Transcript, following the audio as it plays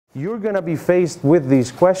You're going to be faced with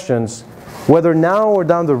these questions, whether now or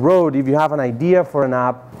down the road, if you have an idea for an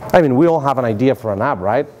app. I mean, we all have an idea for an app,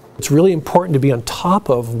 right? It's really important to be on top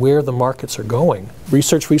of where the markets are going.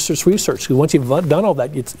 Research, research, research. Because once you've done all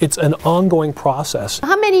that, it's an ongoing process.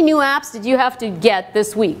 How many new apps did you have to get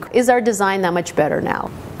this week? Is our design that much better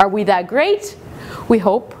now? Are we that great? We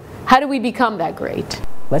hope. How do we become that great?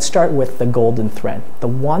 Let's start with the golden thread. The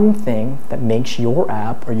one thing that makes your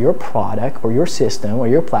app or your product or your system or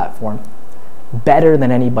your platform better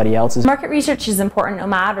than anybody else's. Market research is important no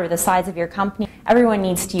matter the size of your company. Everyone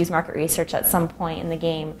needs to use market research at some point in the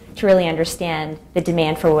game to really understand the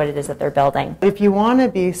demand for what it is that they're building. If you want to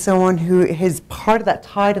be someone who is part of that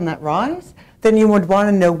tide and that rise, then you would want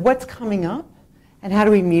to know what's coming up and how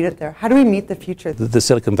do we meet it there? How do we meet the future? The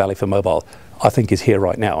Silicon Valley for mobile, I think, is here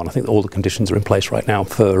right now, and I think all the conditions are in place right now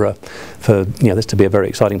for this to be a very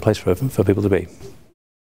exciting place for people to be.